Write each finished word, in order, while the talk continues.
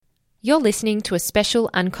You're listening to a special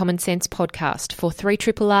Uncommon Sense podcast for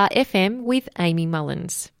 3RRR FM with Amy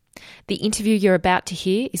Mullins. The interview you're about to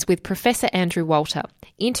hear is with Professor Andrew Walter,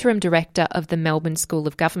 Interim Director of the Melbourne School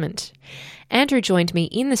of Government. Andrew joined me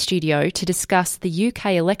in the studio to discuss the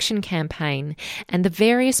UK election campaign and the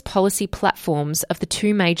various policy platforms of the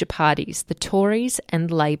two major parties, the Tories and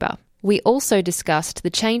Labor. We also discussed the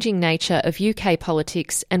changing nature of UK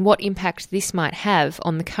politics and what impact this might have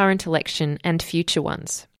on the current election and future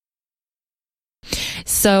ones.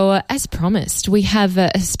 So, as promised, we have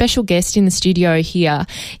a special guest in the studio here.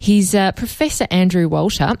 He's Professor Andrew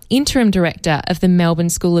Walter, Interim Director of the Melbourne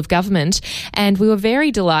School of Government, and we were very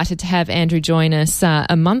delighted to have Andrew join us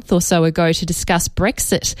a month or so ago to discuss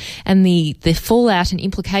Brexit and the fallout and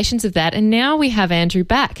implications of that. And now we have Andrew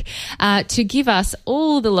back to give us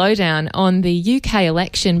all the lowdown on the UK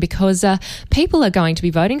election because people are going to be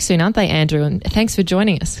voting soon, aren't they, Andrew? And thanks for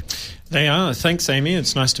joining us. They are. Thanks, Amy.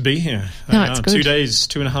 It's nice to be here. No, it's good.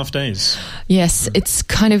 2.5 days. Yes, it's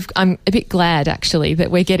kind of, I'm a bit glad, actually,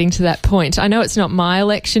 that we're getting to that point. I know it's not my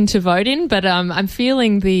election to vote in, but I'm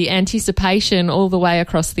feeling the anticipation all the way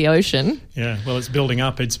across the ocean. Yeah, well, it's building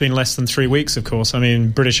up. It's been less than 3 weeks, of course. I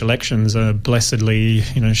mean, British elections are blessedly,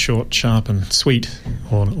 short, sharp and sweet,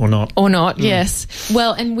 or not. Or not, yes.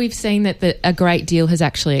 Well, and we've seen that a great deal has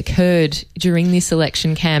actually occurred during this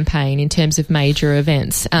election campaign in terms of major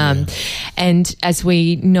events. And as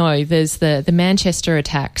we know, there's the Manchester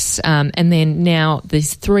attacks and then now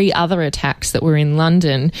there's 3 other attacks that were in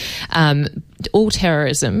London, all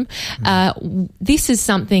terrorism. This is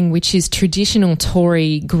something which is traditional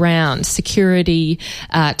Tory ground, security,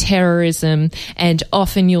 terrorism, and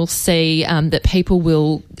often you'll see that people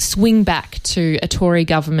will swing back to a Tory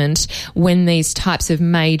government when these types of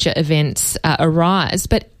major events arise.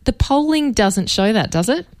 But the polling doesn't show that, does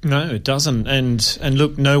it? No, it doesn't. And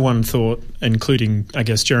look, no one thought, including, I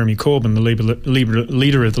guess, Jeremy Corbyn, the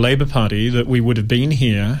leader of the Labour Party, that we would have been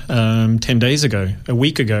here 10 days ago, a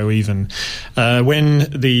week ago even.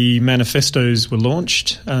 When the manifestos were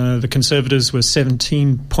launched, the Conservatives were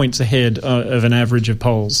 17 points ahead of an average of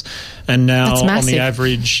polls. And now on the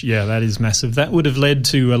average, that is massive. That would have led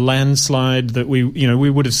to a landslide that we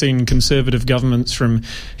would have seen Conservative governments from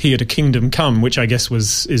here to kingdom come, which I guess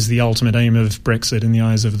is the ultimate aim of Brexit in the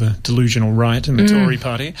eyes of the delusional right and the Tory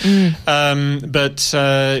party. But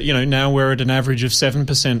now we're at an average of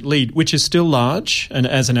 7% lead, which is still large and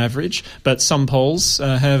as an average, but some polls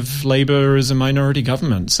have Labor as a minority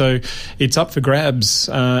government. So it's up for grabs,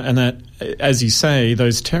 and that, as you say,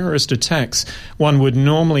 those terrorist attacks, one would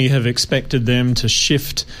normally have expected them to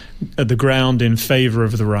shift the ground in favour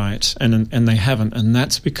of the right, and they haven't. And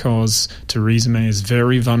that's because Theresa May is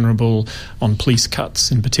very vulnerable on police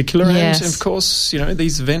cuts in particular. Yes. And, of course,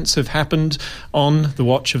 these events have happened on the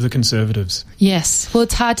watch of the Conservatives. Yes. Well,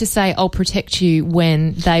 it's hard to say, I'll protect you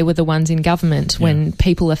when they were the ones in government, when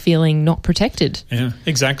people are feeling not protected. Yeah,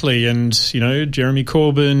 exactly. And, Jeremy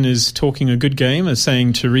Corbyn is talking a good game, as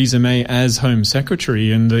saying Theresa May as Home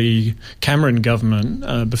Secretary in the Cameron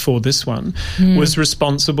government before this one was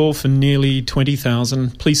responsible for nearly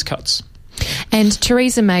 20,000 police cuts. And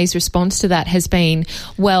Theresa May's response to that has been,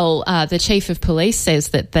 the Chief of Police says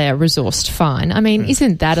that they're resourced fine. I mean,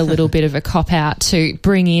 isn't that a little bit of a cop-out to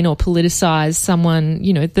bring in or politicise someone,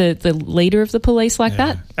 the leader of the police like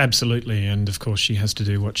that? Absolutely. And, of course, she has to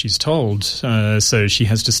do what she's told. So she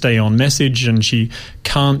has to stay on message and she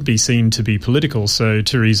can't be seen to be political. So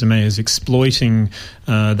Theresa May is exploiting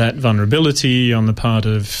that vulnerability on the part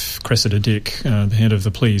of Cressida Dick, the head of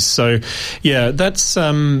the police. So,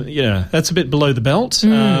 that's a bit below the belt,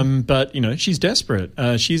 but, she's desperate.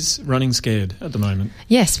 She's running scared at the moment.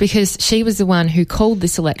 Yes, because she was the one who called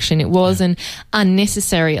this election. It was an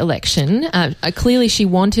unnecessary election. Clearly she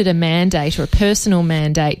wanted a mandate or a personal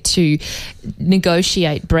mandate to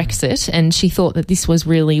negotiate Brexit, and she thought that this was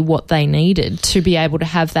really what they needed to be able to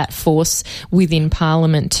have that force within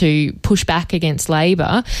Parliament to push back against Labor.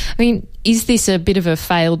 I mean, is this a bit of a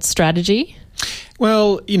failed strategy?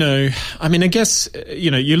 Well, I guess,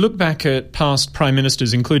 you look back at past prime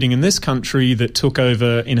ministers, including in this country, that took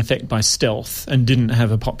over in effect by stealth and didn't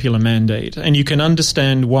have a popular mandate. And you can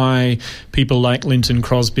understand why people like Lynton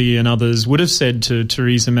Crosby and others would have said to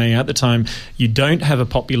Theresa May at the time, you don't have a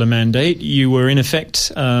popular mandate. You were in effect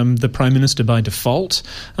the prime minister by default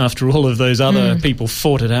after all of those other people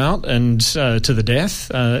fought it out and to the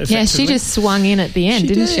death. Yeah, she just swung in at the end,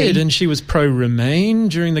 didn't she? And she was pro-Remain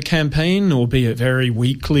during the campaign, albeit very very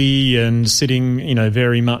weakly and sitting,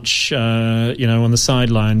 very much, on the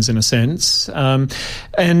sidelines in a sense. So,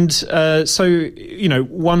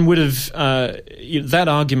 one would have, that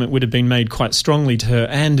argument would have been made quite strongly to her.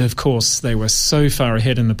 And, of course, they were so far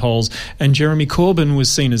ahead in the polls. And Jeremy Corbyn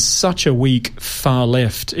was seen as such a weak,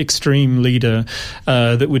 far-left, extreme leader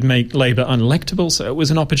that would make Labor unelectable. So it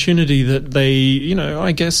was an opportunity that they,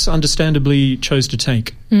 I guess, understandably chose to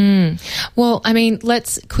take. Well, I mean,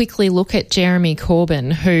 let's quickly look at Jeremy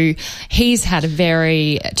Corbyn, who he's had a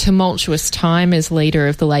very tumultuous time as leader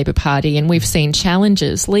of the Labor Party, and we've seen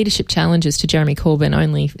leadership challenges to Jeremy Corbyn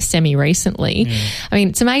only semi-recently. Yeah. I mean,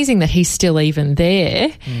 it's amazing that he's still even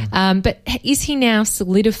there. But is he now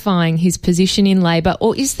solidifying his position in Labor,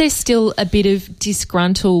 or is there still a bit of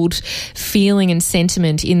disgruntled feeling and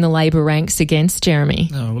sentiment in the Labor ranks against Jeremy?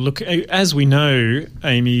 Oh, well, look, as we know,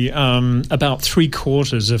 Amy, about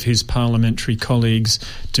 3/4 of his parliamentary colleagues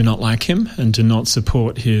do not like him and do not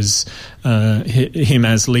support him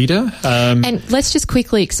as leader. And let's just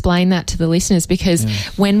quickly explain that to the listeners, because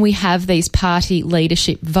when we have these party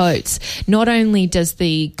leadership votes, not only does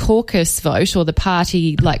the caucus vote or the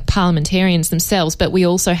party, like parliamentarians themselves, but we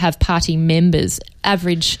also have party members,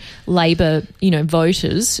 average Labor,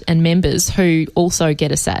 voters and members who also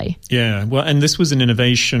get a say. Yeah, well, and this was an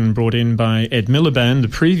innovation brought in by Ed Miliband, the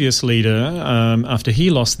previous leader, after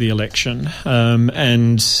he lost the election.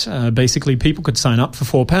 Basically people could sign up for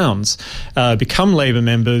 £4, become Labor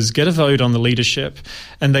members, get a vote on the leadership,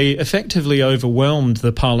 and they effectively overwhelmed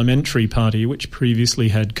the parliamentary party, which previously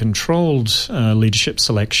had controlled leadership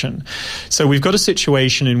selection. So we've got a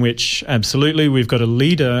situation in which, absolutely, we've got a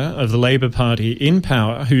leader of the Labor Party in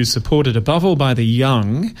power who's supported above all by the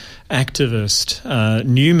young, activist,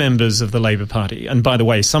 new members of the Labor Party. And by the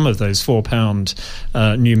way, some of those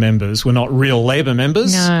 £4 new members were not real Labor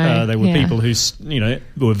members. No, they were people who,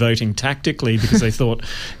 were voting tactically because they thought,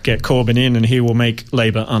 get Corbyn in and he will make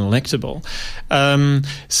Labor unelectable.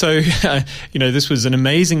 This was an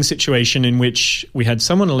amazing situation in which we had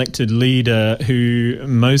someone elected leader who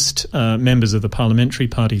most members of the parliamentary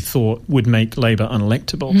party thought would make Labor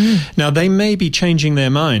unelectable. Now, they may be changing their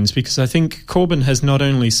minds, because I think Corbyn has not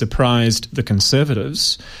only surprised the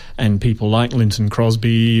Conservatives and people like Linton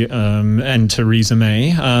Crosby and Theresa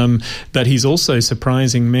May, but he's also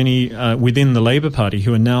surprising many within the Labor Party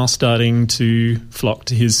who are now starting to flock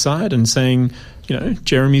to his side and saying,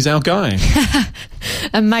 Jeremy's our guy.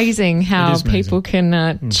 Amazing how people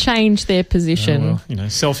can change their position.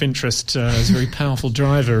 Self-interest is a very powerful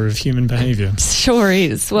driver of human behaviour. Sure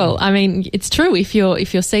is. Well, I mean, it's true. If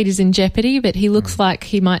your seat is in jeopardy, but he looks like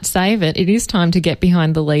he might save it, it is time to get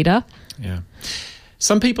behind the leader. Yeah.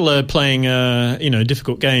 Some people are playing a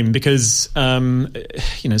difficult game because some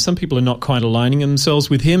people are not quite aligning themselves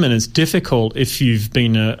with him, and it's difficult if you've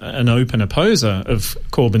been an open opposer of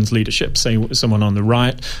Corbyn's leadership, say someone on the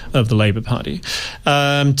right of the Labor Party,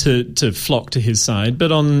 to flock to his side. But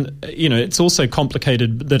it's also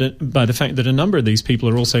complicated by the fact that a number of these people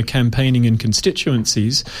are also campaigning in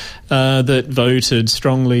constituencies that voted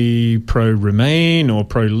strongly pro-Remain or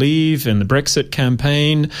pro-Leave in the Brexit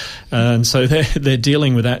campaign, and so they're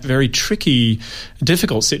dealing with that very tricky,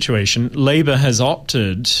 difficult situation. Labor has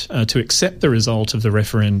opted to accept the result of the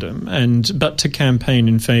referendum, but to campaign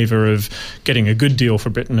in favour of getting a good deal for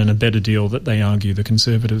Britain and a better deal that they argue the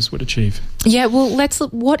Conservatives would achieve. Yeah, well, let's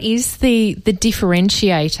look. What is the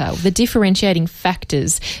differentiator, the differentiating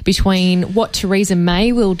factors between what Theresa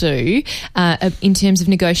May will do in terms of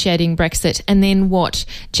negotiating Brexit and then what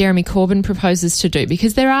Jeremy Corbyn proposes to do?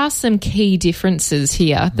 Because there are some key differences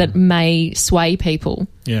here that may sway people.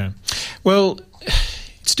 Yeah. Well,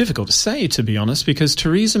 it's difficult to say, to be honest, because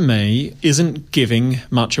Theresa May isn't giving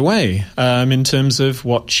much away in terms of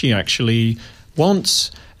what she actually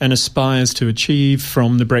wants and aspires to achieve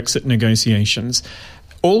from the Brexit negotiations.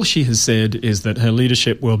 All she has said is that her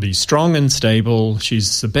leadership will be strong and stable.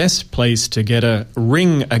 She's the best place to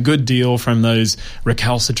wring a good deal from those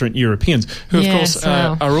recalcitrant Europeans, who, of course,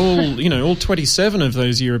 are all 27 of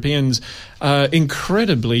those Europeans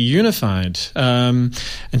incredibly unified. And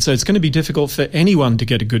so it's going to be difficult for anyone to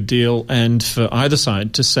get a good deal, and for either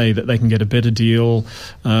side to say that they can get a better deal.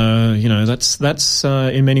 That's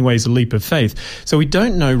in many ways a leap of faith. So we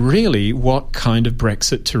don't know really what kind of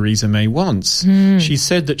Brexit Theresa May wants. She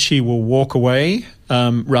said that she will walk away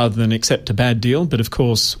rather than accept a bad deal. But, of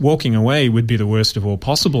course, walking away would be the worst of all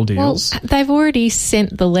possible deals. Well, they've already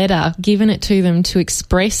sent the letter, given it to them to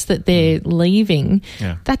express that they're leaving.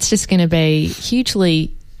 Yeah. That's just going to be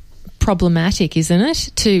hugely problematic, isn't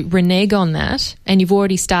it, to renege on that, and you've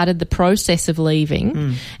already started the process of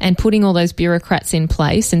leaving and putting all those bureaucrats in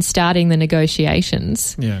place and starting the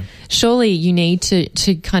negotiations. Yeah. Surely you need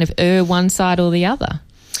to kind of err one side or the other.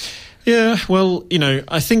 Yeah, well,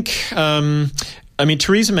 I think,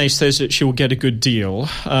 Theresa May says that she will get a good deal.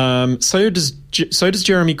 So does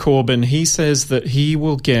Jeremy Corbyn. He says that he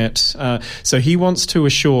will get, so he wants to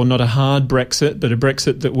assure not a hard Brexit, but a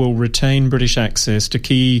Brexit that will retain British access to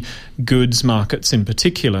key goods markets in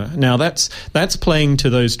particular. Now, that's playing to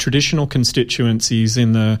those traditional constituencies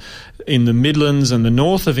in the Midlands and the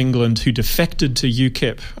north of England who defected to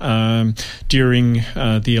UKIP during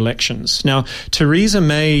the elections. Now, Theresa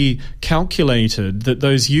May calculated that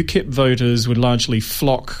those UKIP voters would largely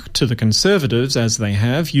flock to the Conservatives, as they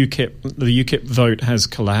have. The UKIP vote has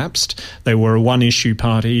collapsed. They were a one-issue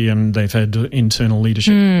party and they've had internal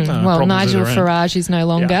leadership problems. Nigel Farage is no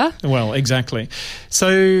longer. Yeah. Well, exactly.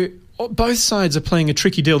 So both sides are playing a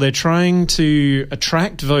tricky deal. They're trying to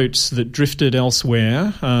attract votes that drifted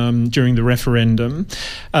elsewhere during the referendum.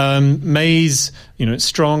 May's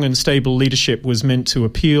strong and stable leadership was meant to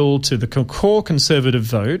appeal to the core Conservative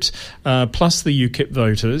vote, plus the UKIP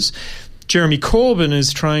voters. Jeremy Corbyn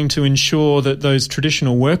is trying to ensure that those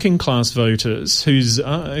traditional working class voters, who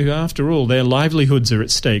after all, their livelihoods are at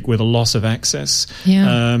stake with a loss of access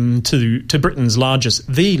to Britain's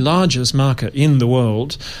the largest market in the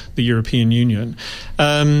world, the European Union.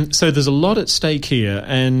 So there's a lot at stake here,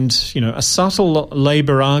 and a subtle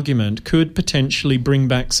Labour argument could potentially bring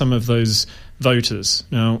back some of those voters.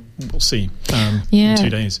 Now, we'll see in 2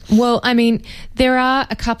 days. Well, there are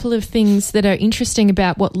a couple of things that are interesting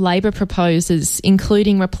about what Labor proposes,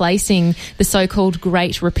 including replacing the so-called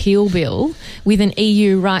Great Repeal Bill with an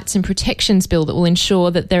EU rights and protections bill that will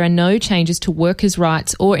ensure that there are no changes to workers'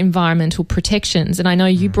 rights or environmental protections. And I know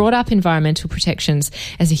you brought up environmental protections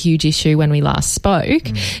as a huge issue when we last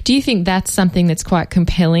spoke. Do you think that's something that's quite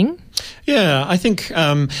compelling? Yeah, I think,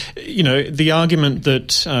 the argument that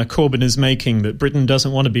Corbyn is making, that Britain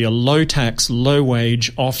doesn't want to be a low-tax,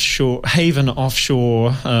 low-wage haven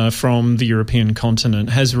offshore from the European continent,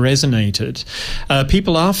 has resonated.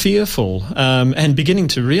 People are fearful and beginning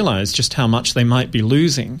to realise just how much they might be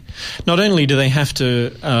losing. Not only do they have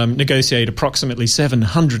to negotiate approximately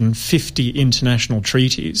 750 international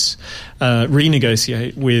treaties,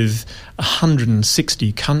 renegotiate with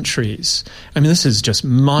 160 countries. This is just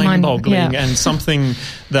mind-boggling and something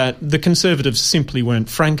that the Conservatives simply weren't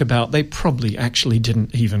frank about. They probably actually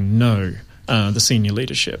didn't even know, the senior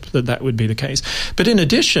leadership, that would be the case. But in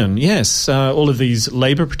addition, yes, all of these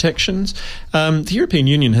labour protections, the European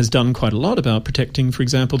Union has done quite a lot about protecting, for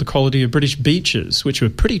example, the quality of British beaches, which were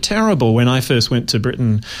pretty terrible when I first went to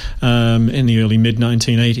Britain in the early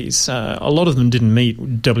mid-1980s. A lot of them didn't meet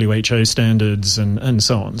WHO standards and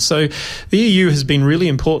so on. So the EU has been really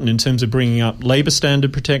important in terms of bringing up labour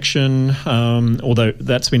standard protection, although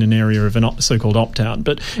that's been an area of a so-called opt-out.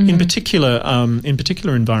 But in particular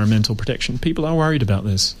environmental protection. People are worried about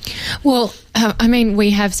this. Well, we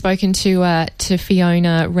have spoken to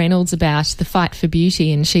Fiona Reynolds about the fight for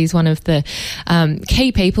beauty, and she's one of the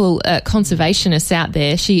key people, conservationists out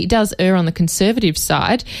there. She does err on the Conservative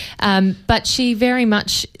side, but she very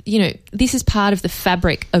much, this is part of the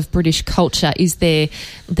fabric of British culture, is their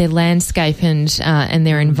landscape and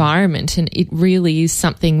their environment, and it really is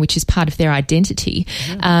something which is part of their identity.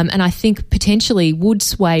 And I think potentially would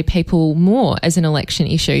sway people more as an election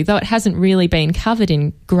issue, though it hasn't really been covered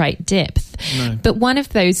in great depth. No. But one of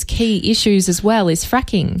those key issues as well is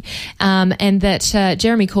fracking, and that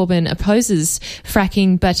Jeremy Corbyn opposes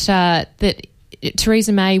fracking, but that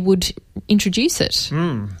Theresa May would introduce it.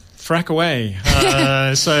 Frack away.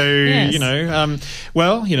 Yes.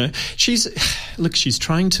 She's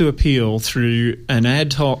trying to appeal through an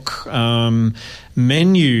ad hoc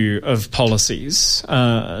menu of policies,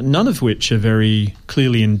 none of which are very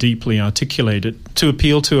clearly and deeply articulated, to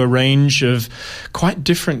appeal to a range of quite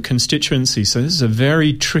different constituencies. So this is a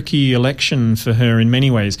very tricky election for her in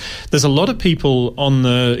many ways. There's a lot of people on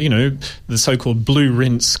the so-called blue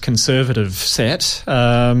rinse Conservative set,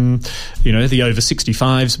 the over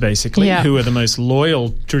 65s basically, who are the most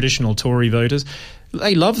loyal traditional Tory voters.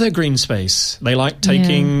 They love their green space. They like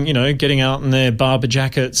taking, getting out in their Barber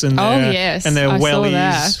jackets and their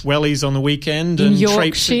wellies on the weekend in and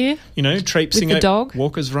Yorkshire, traipsing with the dog.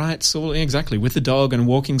 Walkers' rights, with the dog and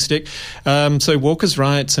walking stick. So walkers'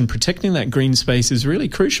 rights and protecting that green space is really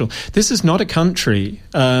crucial. This is not a country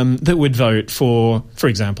that would vote for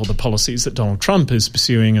example, the policies that Donald Trump is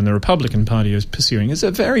pursuing and the Republican Party is pursuing. It's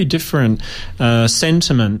a very different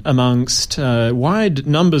sentiment amongst wide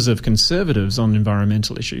numbers of Conservatives on environmental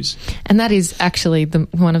environmental issues. And that is actually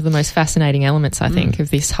one of the most fascinating elements, I think,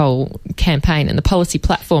 of this whole campaign and the policy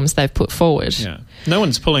platforms they've put forward. Yeah. No one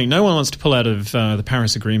wants to pull out of the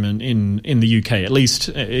Paris Agreement in the UK, at least,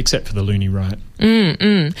 except for the Looney Riot.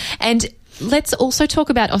 And let's also talk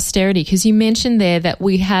about austerity, because you mentioned there that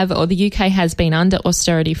the UK has been under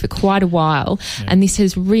austerity for quite a while, and this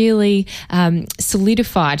has really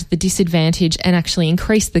solidified the disadvantage and actually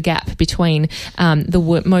increased the gap between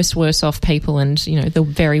the most worse off people and, the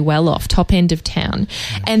very well off, top end of town.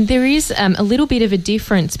 And there is a little bit of a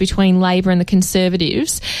difference between Labor and the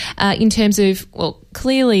Conservatives in terms of,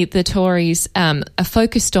 clearly the Tories are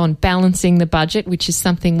focused on balancing the budget, which is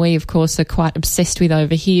something we, of course, are quite obsessed with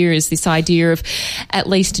over here, is this idea of at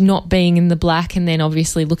least not being in the black and then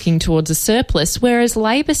obviously looking towards a surplus, whereas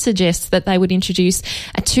Labor suggests that they would introduce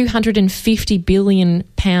a £250 billion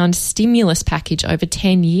stimulus package over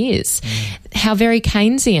 10 years. How very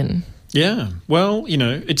Keynesian. Yeah, well,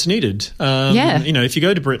 it's needed. If you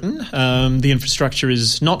go to Britain, the infrastructure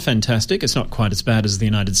is not fantastic. It's not quite as bad as the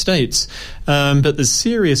United States, but there's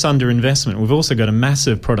serious underinvestment. We've also got a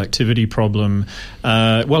massive productivity problem,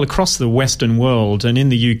 across the Western world, and in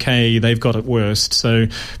the UK, they've got it worst. So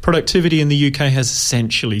productivity in the UK has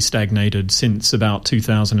essentially stagnated since about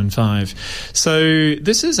 2005. So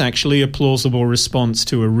this is actually a plausible response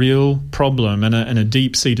to a real problem and a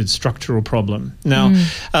deep-seated structural problem. Now,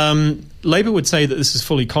 Labor would say that this is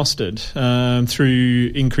fully costed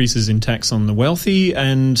through increases in tax on the wealthy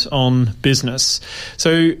and on business.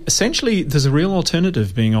 So essentially, there's a real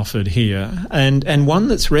alternative being offered here, and one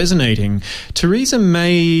that's resonating. Theresa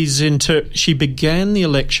May's she began the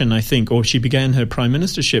election, I think, or she began her prime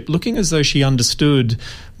ministership looking as though she understood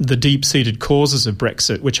the deep-seated causes of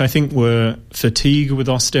Brexit, which I think were fatigue with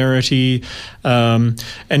austerity, and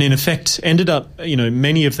in effect ended up,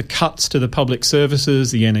 many of the cuts to the public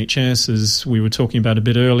services, the NHS, as we were talking about a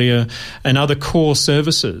bit earlier, and other core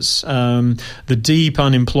services, the deep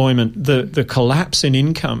unemployment, the collapse in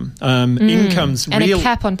income, incomes, and a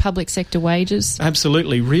cap on public sector wages.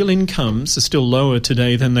 Absolutely. Real incomes are still lower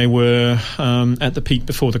today than they were at the peak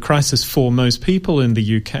before the crisis for most people in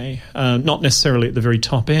the UK, not necessarily at the very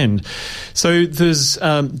top end. So there's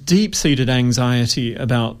deep-seated anxiety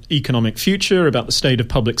about economic future, about the state of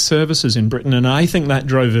public services in Britain, and I think that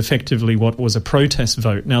drove effectively what was a protest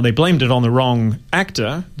vote. Now, they blamed it on the wrong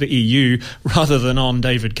actor, the EU, rather than on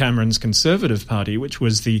David Cameron's Conservative Party, which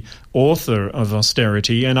was the author of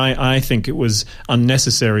austerity, and I think it was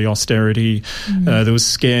unnecessary austerity. There was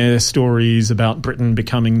scare stories about Britain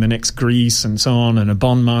becoming the next Greece and so on, and a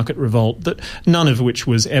bond market revolt, that none of which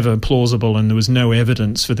was ever plausible, and there was no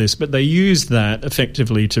evidence for this, but they used that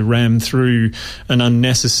effectively to ram through an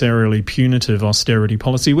unnecessarily punitive austerity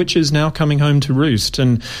policy, which is now coming home to roost.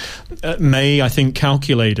 And May, I think,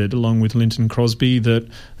 calculated, along with Linton Crosby,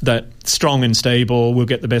 that strong and stable, we'll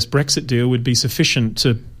get the best Brexit deal would be sufficient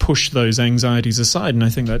to push those anxieties aside, and I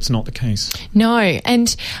think that's not the case. No,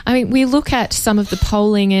 and I mean, we look at some of the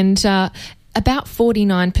polling, and about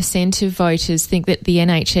 49% of voters think that the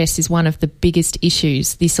NHS is one of the biggest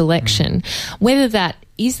issues this election. Whether that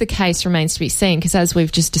is the case remains to be seen, because as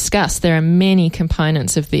we've just discussed, there are many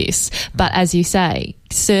components of this. But as you say,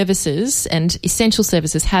 services and essential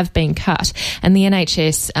services have been cut, and the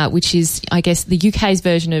NHS, which is, I guess, the UK's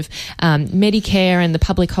version of Medicare and the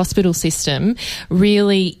public hospital system,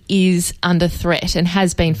 really is under threat and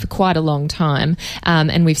has been for quite a long time.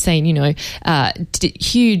 And we've seen,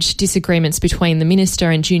 huge disagreements between the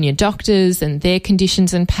minister and junior doctors and their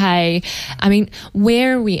conditions and pay. I mean,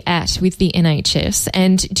 where are we at with the NHS?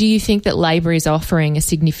 And do you think that Labor is offering a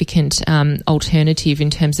significant alternative in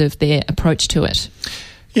terms of their approach to it?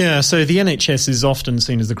 Yeah, so the NHS is often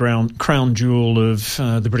seen as the crown jewel of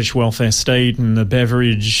the British welfare state, and the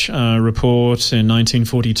Beveridge report in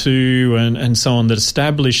 1942 and so on that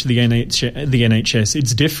established the NHS.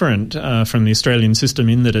 It's different from the Australian system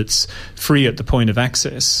in that it's free at the point of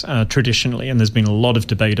access traditionally, and there's been a lot of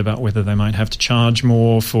debate about whether they might have to charge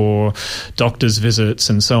more for doctors' visits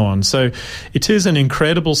and so on. So it is an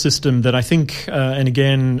incredible system that I think, and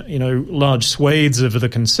again, large swathes of the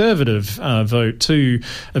Conservative vote too,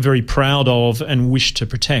 are very proud of and wish to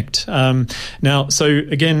protect. Now, so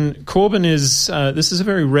again, Corbyn this is a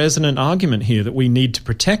very resonant argument here that we need to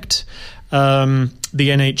protect the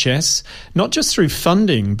NHS, not just through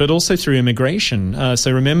funding, but also through immigration.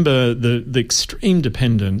 So remember the extreme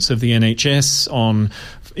dependence of the NHS on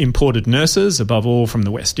imported nurses, above all from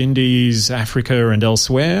the West Indies, Africa and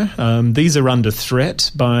elsewhere. These are under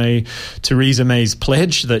threat by Theresa May's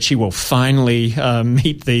pledge that she will finally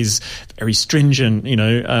meet these very stringent,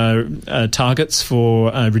 targets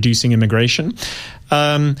for reducing immigration.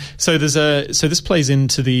 So this plays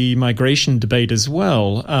into the migration debate as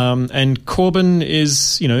well. And Corbyn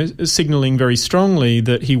is, signalling very strongly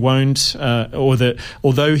that he won't, or that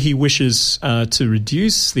although he wishes to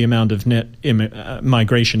reduce the amount of net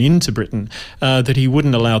migration into Britain, that he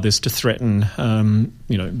wouldn't allow this to threaten,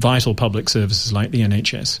 vital public services like the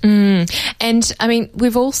NHS. And I mean,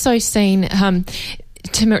 we've also seen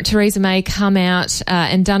Theresa May come out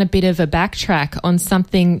and done a bit of a backtrack on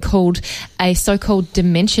something called a so-called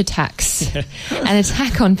dementia tax, an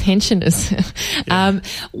attack on pensioners.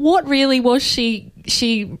 What really was she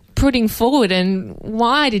putting forward, and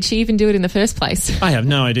why did she even do it in the first place? I have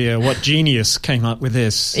no idea what genius came up with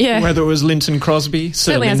this. Yeah. Whether it was Linton Crosby.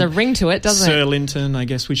 Certainly has a ring to it, doesn't it? Sir Linton, I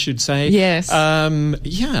guess we should say. Yes.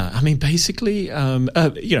 Basically,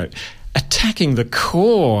 attacking the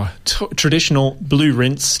core traditional blue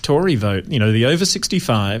rinse Tory vote, the over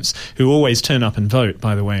 65s who always turn up and vote,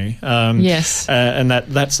 by the way. Yes. And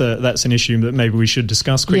that's an issue that maybe we should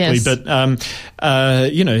discuss quickly. Yes. But,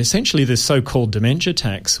 essentially this so-called dementia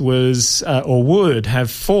tax was or would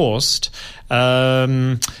have forced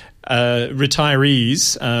retirees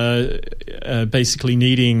basically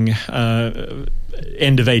needing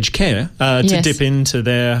end-of-age care to dip into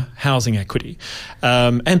their housing equity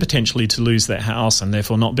and potentially to lose their house and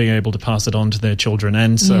therefore not being able to pass it on to their children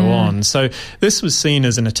and so on. So this was seen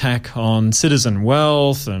as an attack on citizen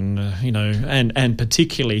wealth and, and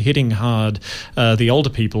particularly hitting hard the older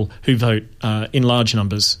people who vote in large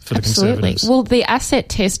numbers for the Conservatives. Well, the asset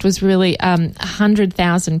test was really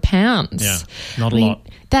 £100,000. Yeah, not a lot.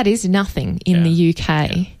 That is nothing in the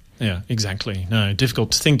UK. Yeah, exactly. No,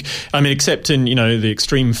 difficult to think. I mean, except in, the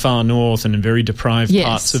extreme far north and in very deprived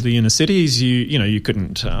parts of the inner cities, you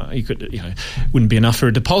couldn't, wouldn't be enough for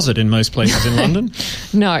a deposit in most places in London.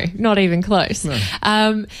 No, not even close. No.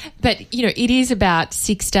 But, it is about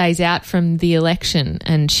 6 days out from the election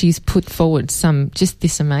and she's put forward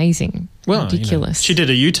this amazing, ridiculous. She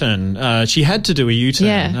did a U-turn. She had to do a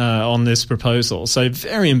U-turn on this proposal. So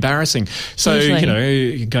very embarrassing. So,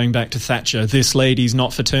 going back to Thatcher, this lady's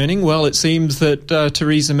not for turning. Well, it seems that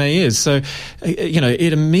Theresa May is. So,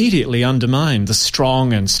 it immediately undermined the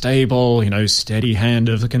strong and stable, steady hand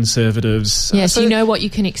of the Conservatives. Yes, you know what you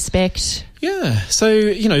can expect. Yeah.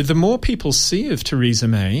 So, the more people see of Theresa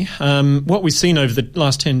May, what we've seen over the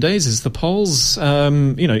last 10 days is the polls,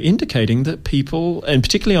 indicating that people, and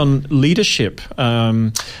particularly on leadership,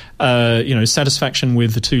 satisfaction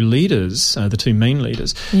with the two leaders, the two main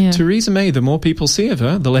leaders. Yeah. Theresa May, the more people see of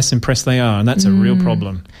her, the less impressed they are, and that's a real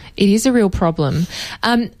problem. It is a real problem.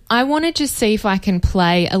 I want to just see if I can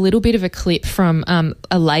play a little bit of a clip from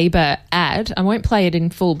a Labor ad. I won't play it in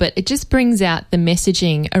full, but it just brings out the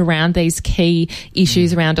messaging around these key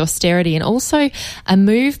issues around austerity and also a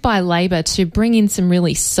move by Labor to bring in some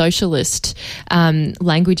really socialist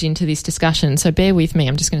language into this discussion. So bear with me.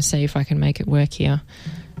 I'm just going to see if I can make it work here.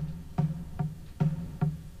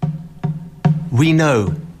 We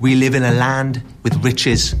know we live in a land with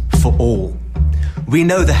riches for all. We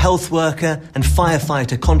know the health worker and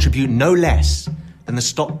firefighter contribute no less than the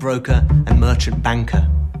stockbroker and merchant banker.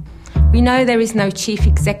 We know there is no chief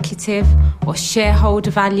executive or shareholder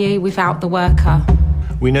value without the worker.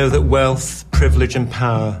 We know that wealth, privilege and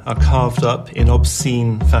power are carved up in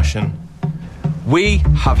obscene fashion. We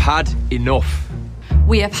have had enough.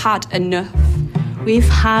 We have had enough. We've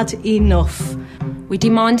had enough. We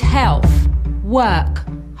demand health, work,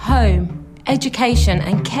 home, education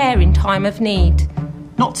and care in time of need.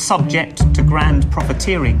 Not subject to grand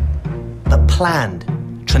profiteering, but planned,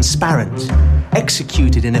 transparent,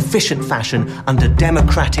 executed in efficient fashion under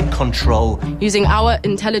democratic control. Using our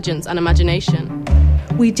intelligence and imagination.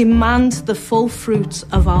 We demand the full fruit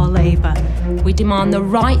of our labour. We demand the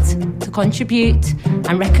right to contribute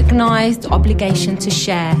and recognise the obligation to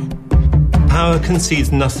share. Power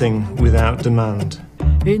concedes nothing without demand.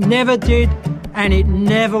 It never did, and it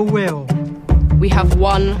never will. We have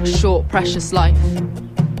one short, precious life.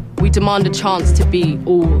 We demand a chance to be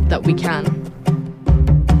all that we can.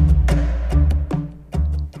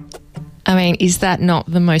 I mean, is that not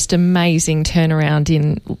the most amazing turnaround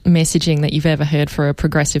in messaging that you've ever heard for a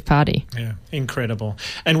progressive party? Yeah, incredible.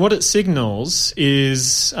 And what it signals is,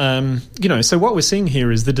 so what we're seeing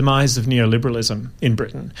here is the demise of neoliberalism in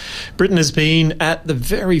Britain. Britain has been at the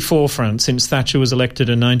very forefront since Thatcher was elected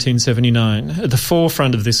in 1979, at the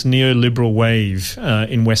forefront of this neoliberal wave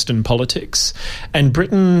in Western politics. And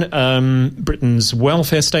Britain's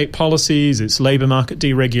welfare state policies, its labour market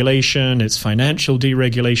deregulation, its financial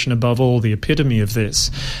deregulation above all, the epitome of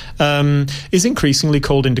this, is increasingly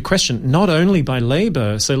called into question, not only by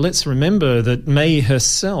Labor. So let's remember that May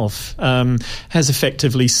herself has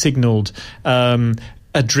effectively signalled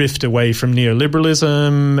a drift away from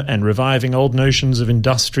neoliberalism and reviving old notions of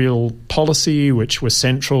industrial policy, which were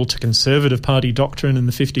central to Conservative Party doctrine in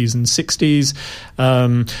the 50s and 60s,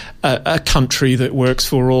 a country that works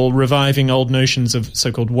for all, reviving old notions of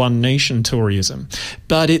so-called one nation Toryism.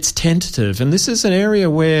 But it's tentative, and this is an area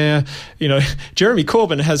where, Jeremy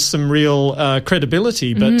Corbyn has some real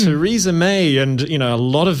credibility, but Theresa May and, a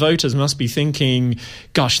lot of voters must be thinking,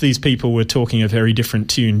 gosh, these people were talking a very different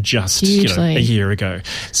tune just, a year ago.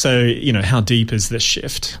 So, how deep is this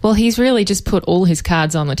shift? Well, he's really just put all his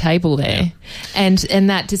cards on the table there. Yeah. And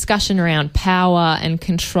that discussion around power and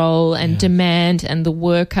control and demand and the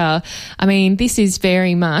worker, I mean, this is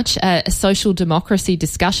very much a social democracy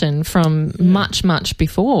discussion from much, much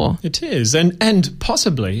before. It is, and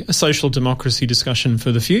possibly a social democracy discussion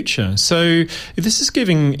for the future. So this is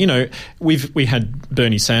giving, we had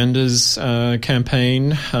Bernie Sanders'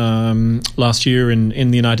 campaign last year in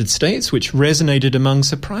the United States, which resonated among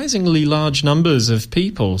surprisingly large numbers of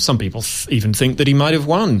people. Some people even think that he might have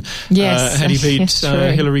won had he beat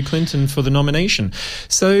Hillary Clinton for the nomination.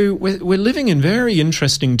 So we're living in very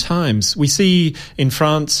interesting times. We see in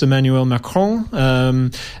France Emmanuel Macron,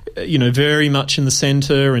 very much in the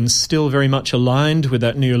centre and still very much aligned with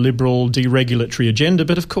that neoliberal deregulatory agenda.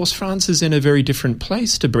 But of course, France is in a very different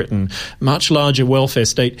place to Britain, much larger welfare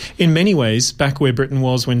state in many ways, back where Britain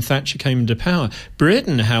was when Thatcher came into power.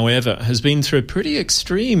 Britain, however, has been through a pretty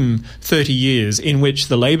extreme 30 years in which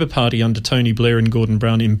the Labour Party under Tony Blair and Gordon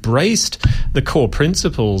Brown embraced the core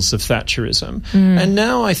principles of Thatcherism. And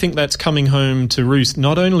now I think that's coming home to roost,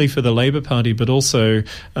 not only for the Labour Party, but also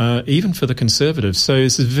even for the Conservatives. So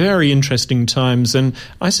this is very interesting times, and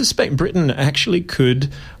I suspect Britain actually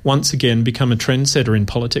could once again become a trendsetter in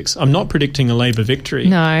politics. I'm not predicting a Labour victory.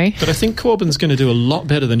 No. But I think Corbyn's going to do a lot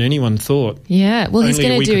better than anyone thought. Yeah, well, he's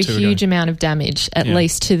going to do a huge amount of damage, at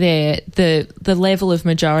least to the level of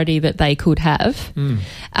majority that they could have.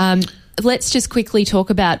 Let's just quickly talk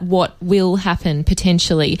about what will happen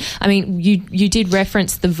potentially. I mean, you did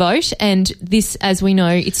reference the vote, and this, as we know,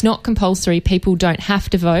 it's not compulsory. People don't have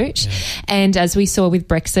to vote. Yeah. And as we saw with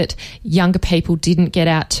Brexit, younger people didn't get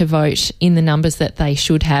out to vote in the numbers that they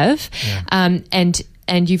should have. Yeah.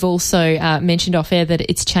 And you've also mentioned off air that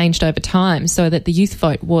it's changed over time, so that the youth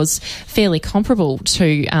vote was fairly comparable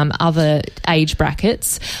to other age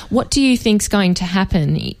brackets. What do you think's going to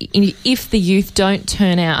happen if the youth don't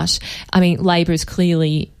turn out? I mean, Labor is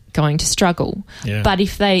clearly going to struggle, but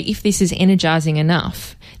if this is energising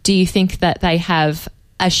enough, do you think that they have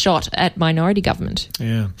a shot at minority government?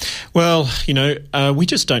 Yeah. Well, we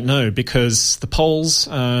just don't know, because the polls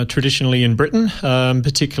traditionally in Britain,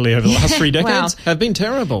 particularly over the last 3 decades, have been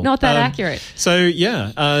terrible. Not that accurate. So,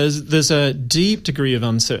 there's a deep degree of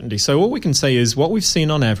uncertainty. So all we can say is what we've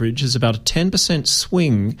seen on average is about a 10%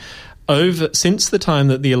 swing since the time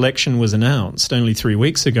that the election was announced, only 3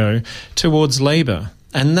 weeks ago, towards Labor.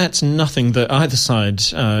 And that's nothing that either side,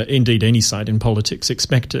 indeed any side in politics,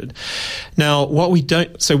 expected. Now,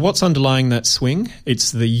 what's underlying that swing?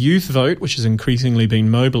 It's the youth vote, which has increasingly been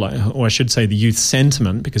mobilised, or I should say the youth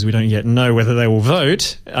sentiment, because we don't yet know whether they will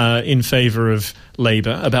vote in favour of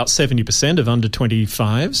Labor. About 70% of under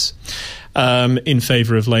 25s in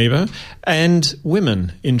favour of Labor. And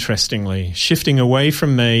women, interestingly, shifting away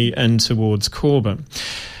from May and towards Corbyn.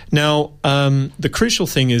 Now, the crucial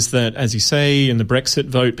thing is that, as you say, in the Brexit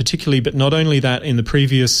vote particularly, but not only that, in the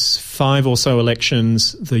previous 5 or so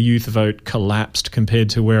elections, the youth vote collapsed compared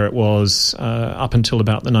to where it was up until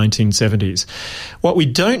about the 1970s. What we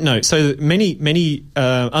don't know, so many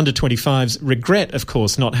under 25s regret, of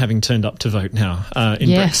course, not having turned up to vote now in Brexit.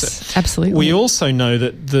 Yes, absolutely. We also know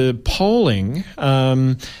that the polling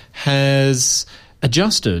has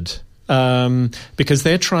adjusted because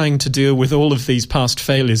they're trying to deal with all of these past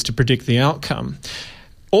failures to predict the outcome.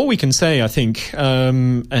 All we can say, I think,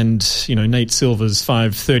 and Nate Silver's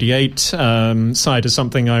 538 site is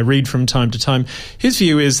something I read from time to time. His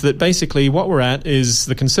view is that basically what we're at is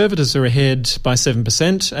the Conservatives are ahead by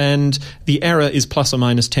 7%, and the error is plus or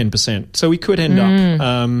minus 10%. So we could end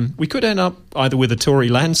up either with a Tory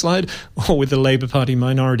landslide or with a Labour Party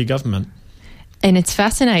minority government. And it's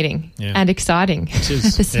fascinating and exciting at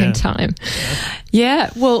the same time. Yeah.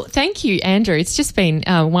 Well, thank you, Andrew. It's just been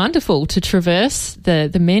wonderful to traverse the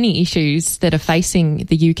many issues that are facing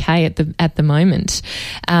the UK at the moment.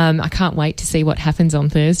 I can't wait to see what happens on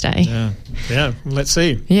Thursday. Yeah. Let's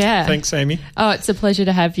see. Yeah. Thanks, Amy. Oh, it's a pleasure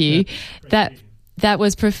to have you. That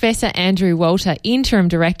was Professor Andrew Walter, Interim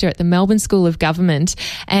Director at the Melbourne School of Government,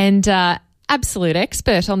 and absolute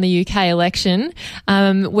expert on the UK election.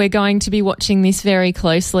 We're going to be watching this very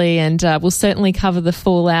closely, and we'll certainly cover the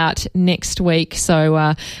fallout next week,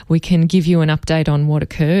 so we can give you an update on what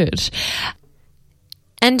occurred.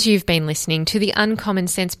 And you've been listening to the Uncommon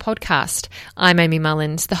Sense podcast. I'm Amy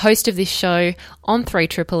Mullins, the host of this show on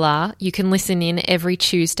 3RRR. You can listen in every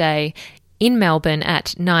Tuesday in Melbourne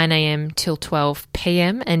at 9 a.m. till 12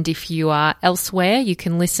 p.m. And if you are elsewhere, you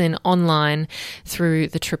can listen online through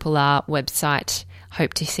the RRR website.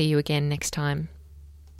 Hope to see you again next time.